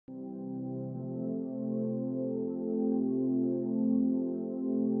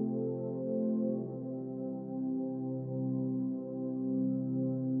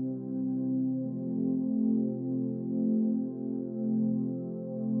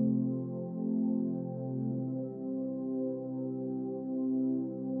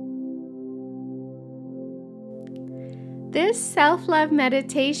This self-love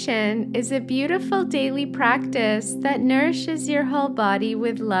meditation is a beautiful daily practice that nourishes your whole body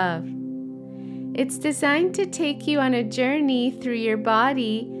with love. It's designed to take you on a journey through your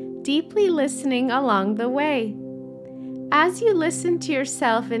body, deeply listening along the way. As you listen to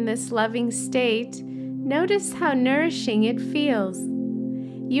yourself in this loving state, notice how nourishing it feels.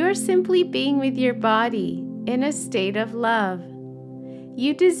 You are simply being with your body in a state of love.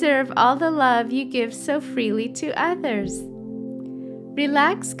 You deserve all the love you give so freely to others.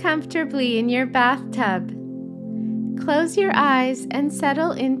 Relax comfortably in your bathtub. Close your eyes and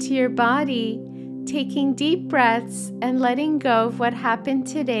settle into your body, taking deep breaths and letting go of what happened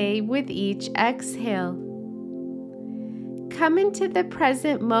today with each exhale. Come into the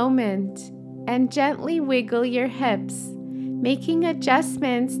present moment and gently wiggle your hips, making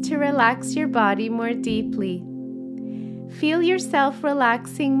adjustments to relax your body more deeply. Feel yourself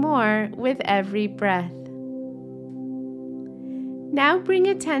relaxing more with every breath. Now bring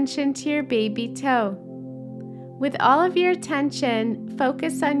attention to your baby toe. With all of your attention,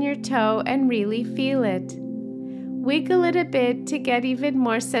 focus on your toe and really feel it. Wiggle it a bit to get even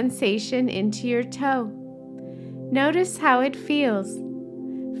more sensation into your toe. Notice how it feels.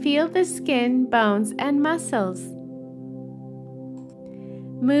 Feel the skin, bones, and muscles.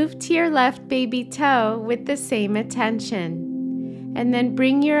 Move to your left baby toe with the same attention, and then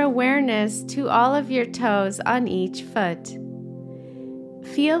bring your awareness to all of your toes on each foot.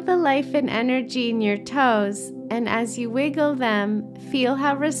 Feel the life and energy in your toes, and as you wiggle them, feel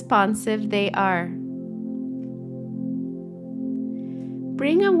how responsive they are.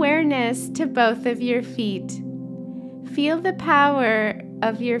 Bring awareness to both of your feet. Feel the power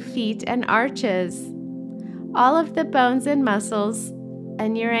of your feet and arches, all of the bones and muscles,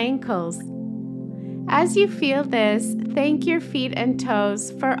 and your ankles. As you feel this, thank your feet and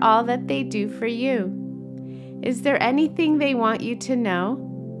toes for all that they do for you. Is there anything they want you to know?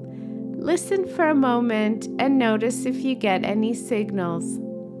 Listen for a moment and notice if you get any signals.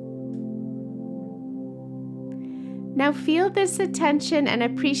 Now feel this attention and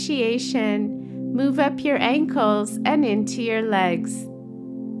appreciation move up your ankles and into your legs.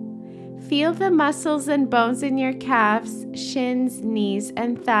 Feel the muscles and bones in your calves, shins, knees,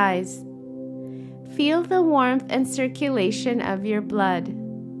 and thighs. Feel the warmth and circulation of your blood.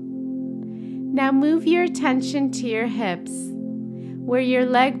 Now move your attention to your hips, where your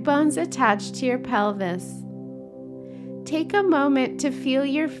leg bones attach to your pelvis. Take a moment to feel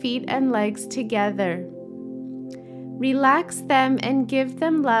your feet and legs together. Relax them and give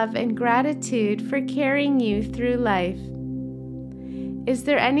them love and gratitude for carrying you through life. Is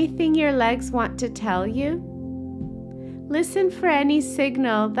there anything your legs want to tell you? Listen for any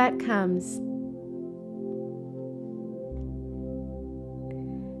signal that comes.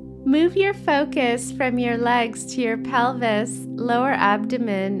 Move your focus from your legs to your pelvis, lower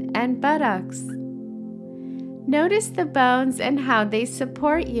abdomen, and buttocks. Notice the bones and how they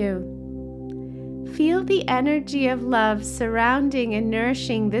support you. Feel the energy of love surrounding and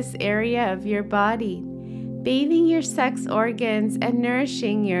nourishing this area of your body, bathing your sex organs and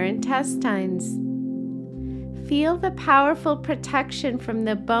nourishing your intestines. Feel the powerful protection from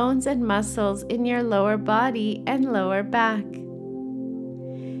the bones and muscles in your lower body and lower back.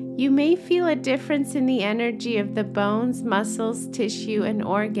 You may feel a difference in the energy of the bones, muscles, tissue, and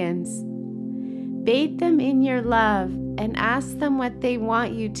organs. Bathe them in your love and ask them what they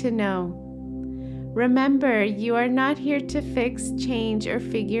want you to know. Remember, you are not here to fix, change, or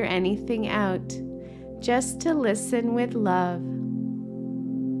figure anything out, just to listen with love.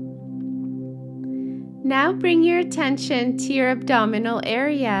 Now bring your attention to your abdominal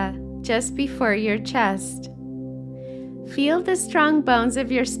area, just before your chest. Feel the strong bones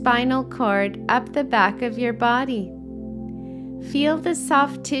of your spinal cord up the back of your body. Feel the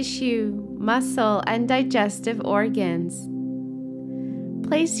soft tissue, muscle, and digestive organs.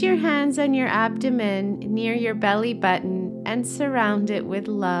 Place your hands on your abdomen near your belly button and surround it with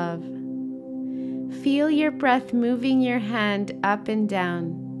love. Feel your breath moving your hand up and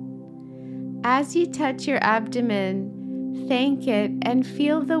down. As you touch your abdomen, thank it and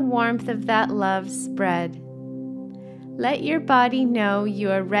feel the warmth of that love spread. Let your body know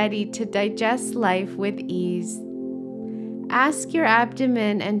you are ready to digest life with ease. Ask your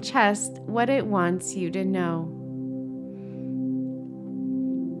abdomen and chest what it wants you to know.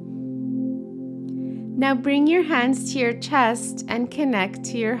 Now bring your hands to your chest and connect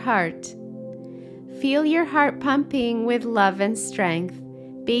to your heart. Feel your heart pumping with love and strength,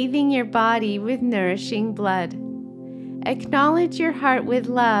 bathing your body with nourishing blood. Acknowledge your heart with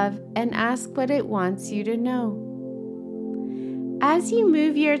love and ask what it wants you to know. As you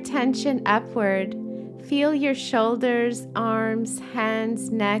move your attention upward, Feel your shoulders, arms,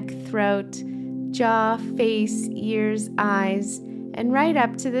 hands, neck, throat, jaw, face, ears, eyes, and right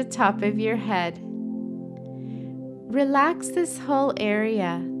up to the top of your head. Relax this whole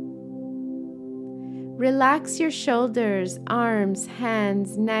area. Relax your shoulders, arms,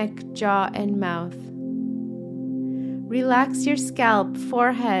 hands, neck, jaw, and mouth. Relax your scalp,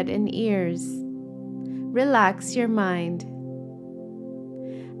 forehead, and ears. Relax your mind.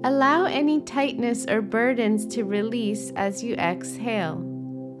 Allow any tightness or burdens to release as you exhale.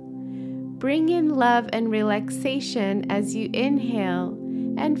 Bring in love and relaxation as you inhale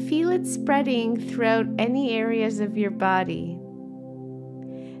and feel it spreading throughout any areas of your body.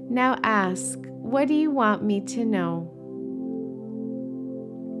 Now ask, what do you want me to know?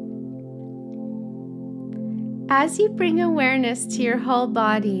 As you bring awareness to your whole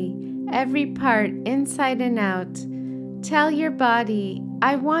body, every part inside and out, tell your body,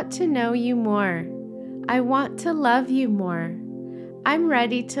 I want to know you more. I want to love you more. I'm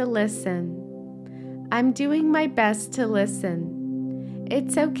ready to listen. I'm doing my best to listen.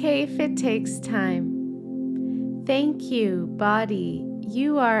 It's okay if it takes time. Thank you, body.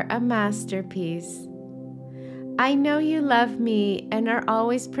 You are a masterpiece. I know you love me and are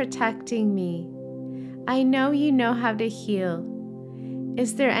always protecting me. I know you know how to heal.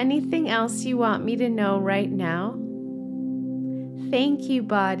 Is there anything else you want me to know right now? Thank you,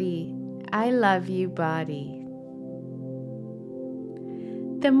 body. I love you, body.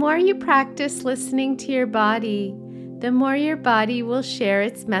 The more you practice listening to your body, the more your body will share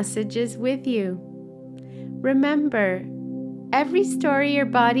its messages with you. Remember, every story your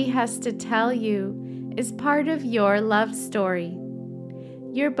body has to tell you is part of your love story.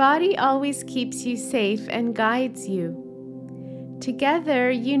 Your body always keeps you safe and guides you.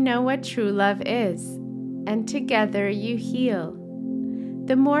 Together, you know what true love is, and together you heal.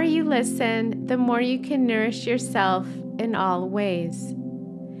 The more you listen, the more you can nourish yourself in all ways.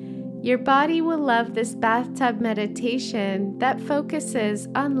 Your body will love this bathtub meditation that focuses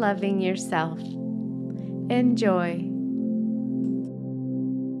on loving yourself. Enjoy.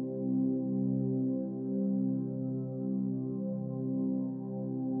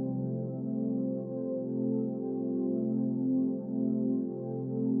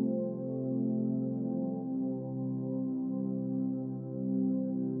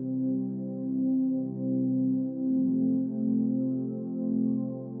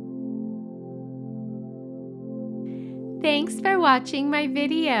 Thanks for watching my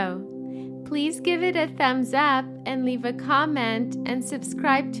video. Please give it a thumbs up and leave a comment and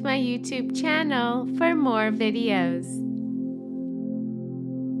subscribe to my YouTube channel for more videos.